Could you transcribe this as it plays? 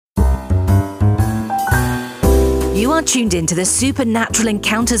You are tuned in to the Supernatural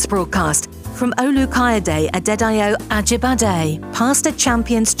Encounters broadcast from Olukayode Adedayo Ajibade, Pastor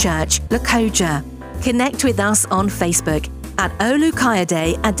Champions Church, Lokoja. Connect with us on Facebook at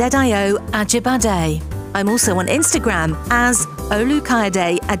Olukayode Adedayo Ajibade. I'm also on Instagram as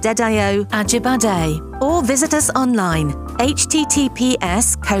Olukayode Adedayo Ajibade. Or visit us online,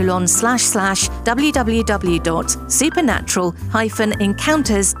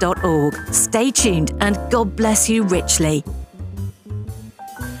 https://www.supernatural-encounters.org. Stay tuned and God bless you richly.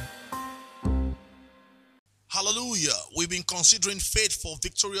 Hallelujah. We've been considering faith for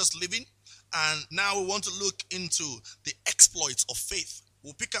victorious living, and now we want to look into the exploits of faith.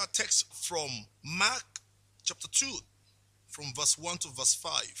 We'll pick our text from Mark chapter 2, from verse 1 to verse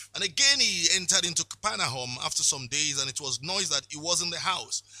 5. And again he entered into Capernaum after some days, and it was noised that he was in the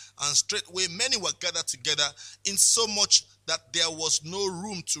house. And straightway many were gathered together, insomuch that there was no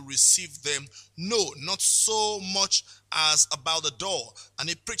room to receive them, no, not so much as about the door. And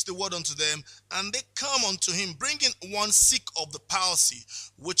he preached the word unto them, and they come unto him, bringing one sick of the palsy,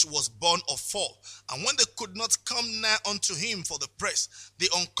 which was born of 4. And when they could not come nigh unto him for the press, they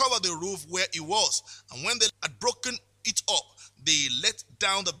uncovered the roof where he was. And when they had broken it up, they let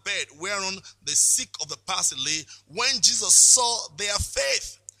down the bed whereon the sick of the palsy lay. When Jesus saw their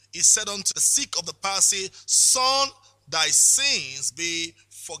faith, he said unto the sick of the palsy, Son, thy sins be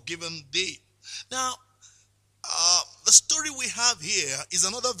forgiven thee. Now, the story we have here is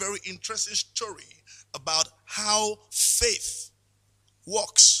another very interesting story about how faith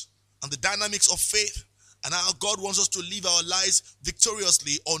works and the dynamics of faith, and how God wants us to live our lives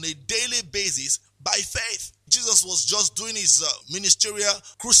victoriously on a daily basis by faith. Jesus was just doing his ministerial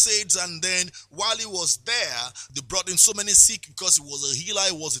crusades, and then while he was there, they brought in so many sick because he was a healer,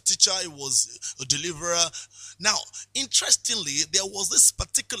 he was a teacher, he was a deliverer. Now, interestingly, there was this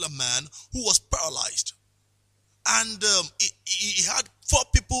particular man who was paralyzed, and he had 4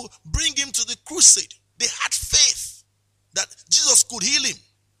 people bring him to the crusade. They had faith that Jesus could heal him.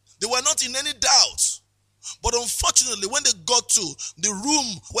 They were not in any doubt. But unfortunately, when they got to the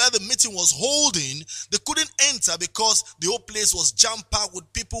room where the meeting was holding, they couldn't enter because the whole place was jam-packed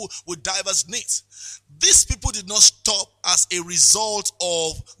with people with diverse needs. These people did not stop as a result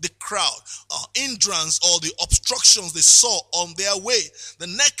of the crowd, hindrance, or the obstructions they saw on their way. The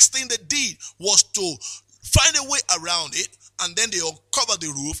next thing they did was to find a way around it, and then they uncovered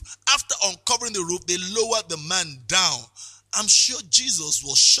the roof. After uncovering the roof, they lowered the man down. I'm sure Jesus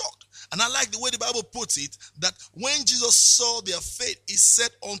was shocked. And I like the way the Bible puts it, that when Jesus saw their faith, he said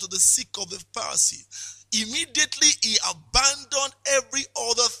unto the sick of the palsy, immediately he abandoned every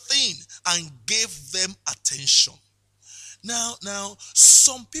other thing and gave them attention. Now,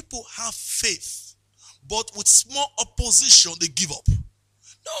 some people have faith, but with small opposition, they give up.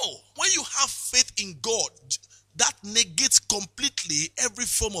 No, when you have faith in God, that negates completely every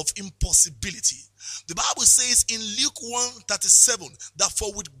form of impossibility. The Bible says in Luke 1:37 that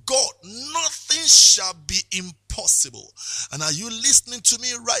for with God nothing shall be impossible. And are you listening to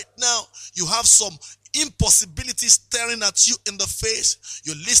me right now? You have some impossibility staring at you in the face.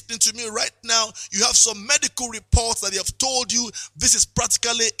 You're listening to me right now. You have some medical reports that they have told you this is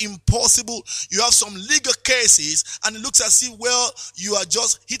practically impossible. You have some legal cases, and it looks as if, well, you are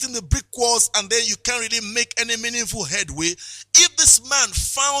just hitting the brick walls and then you can't really make any meaningful headway. If this man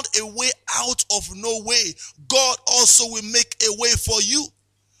found a way out of no way, God also will make a way for you.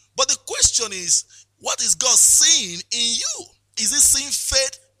 But the question is, what is God seeing in you? Is he seeing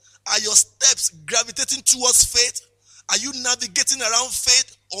faith? Are your steps gravitating towards faith? Are you navigating around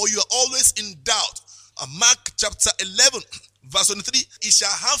faith, or you're always in doubt? Mark chapter 11, verse 23, he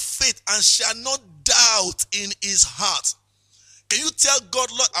shall have faith and shall not doubt in his heart. Can you tell God,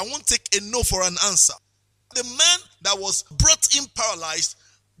 Lord, I won't take a no for an answer? The man that was brought in paralyzed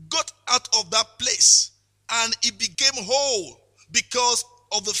got out of that place, and he became whole because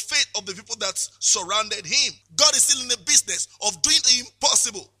of the faith of the people that surrounded him. God is still in the business of doing the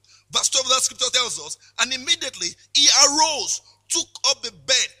impossible. Verse 12 of that scripture tells us, and immediately he arose, took up the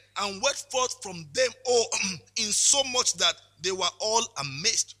bed, and went forth from them all in so much that they were all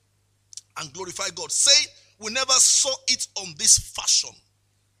amazed and glorified God, saying, we never saw it on this fashion.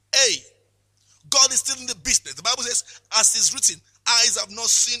 Hey, God is still in the business. The Bible says, as is written, eyes have not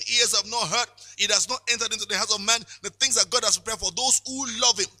seen, ears have not heard, it has not entered into the heart of man, the things that God has prepared for those who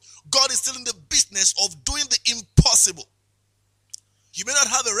love him. God is still in the business of doing the impossible. You may not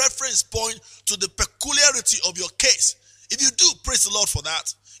have a reference point to the peculiarity of your case. If you do, praise the Lord for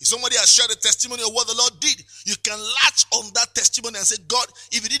that. If somebody has shared a testimony of what the Lord did, you can latch on that testimony and say, God,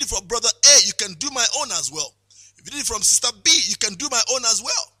 if you did it for brother A, you can do my own as well. If you did it from sister B, you can do my own as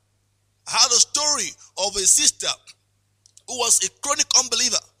well. I had a story of a sister who was a chronic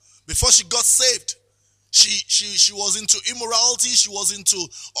unbeliever before she got saved. She was into immorality. She was into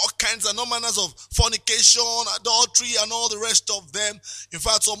all kinds and no manners of fornication, adultery, and all the rest of them. In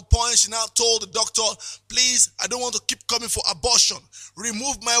fact, at some point, she now told the doctor, please, I don't want to keep coming for abortion.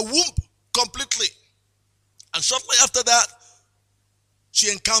 Remove my womb completely. And shortly after that, she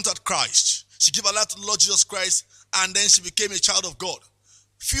encountered Christ. She gave her life to the Lord Jesus Christ, and then she became a child of God.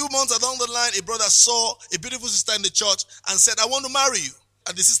 Few months along the line, a brother saw a beautiful sister in the church and said, I want to marry you.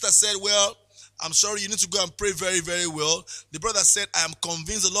 And the sister said, well, I'm sorry, you need to go and pray very, very well. The brother said, I am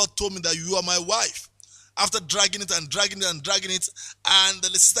convinced the Lord told me that you are my wife. After dragging it and dragging it and dragging it, and the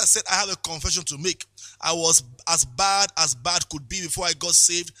sister said, I have a confession to make. I was as bad could be before I got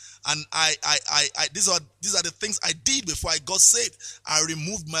saved, and these are the things I did before I got saved. I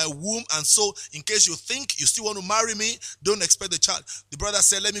removed my womb, and so in case you think you still want to marry me, don't expect the child. The brother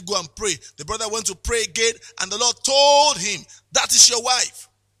said, let me go and pray. The brother went to pray again, and the Lord told him, that is your wife.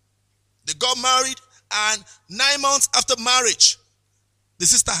 They got married, and 9 months after marriage, the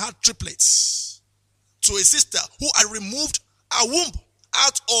sister had triplets. To a sister who had removed her womb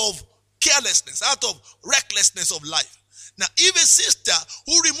out of carelessness, out of recklessness of life. Now, if a sister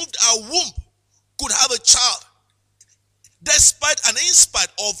who removed her womb could have a child, despite and in spite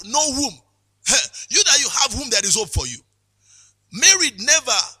of no womb, you that you have womb, there is hope for you. Mary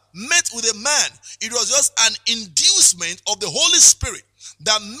never met with a man. It was just an inducement of the Holy Spirit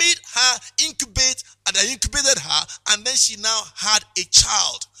that made her incubate, and that incubated her, and then she now had a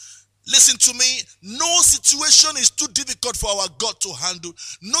child. Listen to me, no situation is too difficult for our God to handle.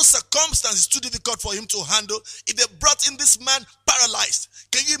 No circumstance is too difficult for him to handle. If they brought in this man paralyzed,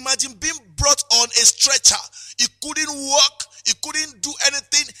 can you imagine being brought on a stretcher? He couldn't walk, he couldn't do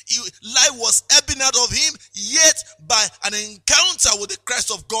anything. Life was ebbing out of him, yet by an encounter with the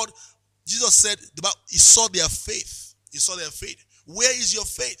Christ of God, Jesus said, he saw their faith. He saw their faith. Where is your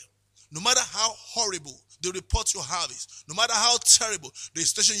faith? No matter how horrible the report you have is, no matter how terrible the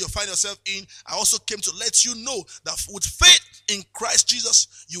situation you find yourself in, I also came to let you know that with faith in Christ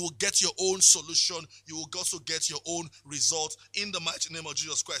Jesus, you will get your own solution. You will also get your own result in the mighty name of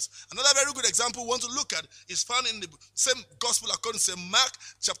Jesus Christ. Another very good example we want to look at is found in the same gospel according to Mark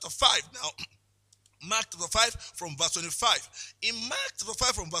chapter 5. Now, Mark chapter 5 from verse 25. In Mark chapter 5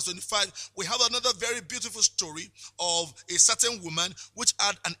 from verse 25, we have another very beautiful story of a certain woman which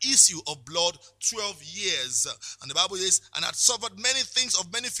had an issue of blood 12 years. And the Bible says, and had suffered many things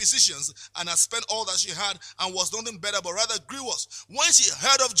of many physicians, and had spent all that she had, and was nothing better, but rather grievous. When she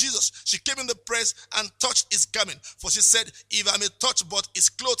heard of Jesus, she came in the press and touched his garment. For she said, if I may touch but his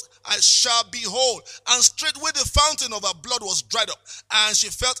clothes, I shall be whole. And straightway the fountain of her blood was dried up, and she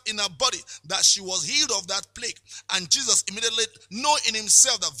felt in her body that she was healed of that plague. And Jesus immediately, knowing in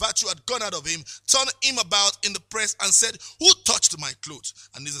himself that virtue had gone out of him, turned him about in the press and said, who touched my clothes?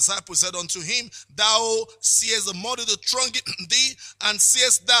 And his disciples said unto him, thou seest the multitude thronging thee, and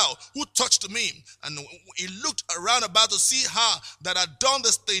seest thou who touched me? And he looked around about to see her that had done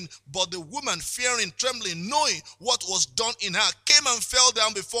this thing, but the woman, fearing, trembling, knowing what was done in her, came and fell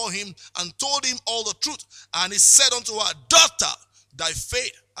down before him and told him all the truth. And he said unto her, daughter, thy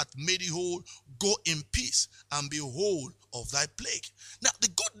faith hath made thee whole. Go in peace and be whole of thy plague. Now, the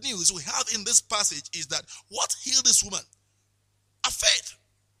good news we have in this passage is that what healed this woman? Her faith.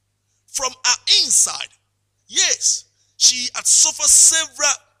 From her inside. Yes, she had suffered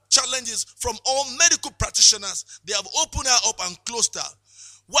several challenges from all medical practitioners. They have opened her up and closed her.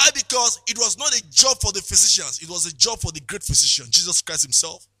 Why? Because it was not a job for the physicians. It was a job for the great physician, Jesus Christ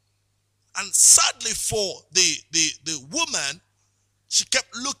himself. And sadly for the woman, she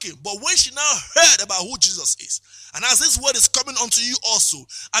kept looking. But when she now heard about who Jesus is, and as this word is coming unto you also,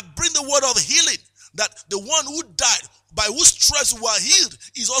 I bring the word of healing, that the one who died, by whose stripes we are healed,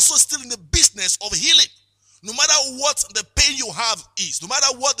 is also still in the business of healing. No matter what the pain you have is, no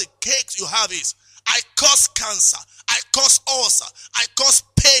matter what the case you have is, I cause cancer, I cause ulcer, I cause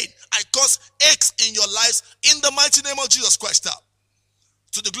pain, I cause aches in your lives in the mighty name of Jesus Christ.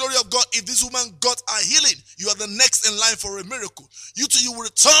 To the glory of God, if this woman got a healing, you are the next in line for a miracle. You too, you will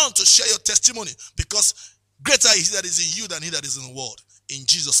return to share your testimony, because greater is he that is in you than he that is in the world. In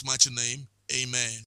Jesus' mighty name, amen.